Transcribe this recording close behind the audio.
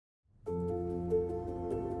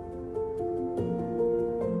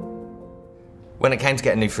When it came to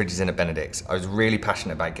getting new fridges in at Benedicts, I was really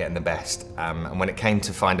passionate about getting the best. And when it came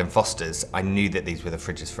to finding Fosters, I knew that these were the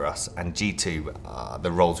fridges for us. And G2 are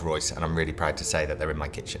the Rolls Royce, and I'm really proud to say that they're in my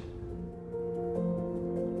kitchen.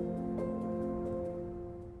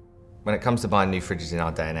 When it comes to buying new fridges in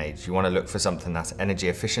our day and age, you want to look for something that's energy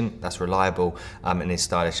efficient, that's reliable, and is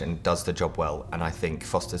stylish and does the job well. And I think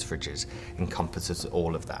Foster's fridges encompasses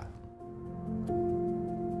all of that.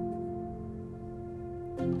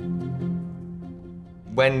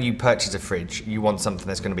 When you purchase a fridge, you want something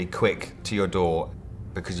that's going to be quick to your door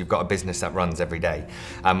because you've got a business that runs every day.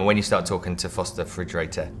 And when you start talking to Foster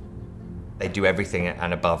Refrigerator, they do everything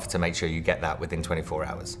and above to make sure you get that within 24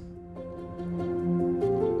 hours.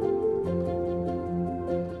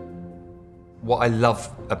 What I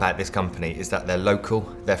love about this company is that they're local,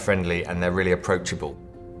 they're friendly, and they're really approachable.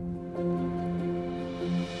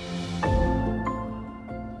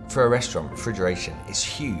 For a restaurant, refrigeration is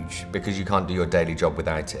huge because you can't do your daily job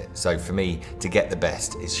without it. So for me, to get the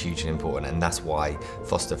best is hugely important, and that's why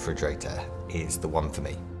Foster Refrigerator is the one for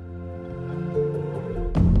me.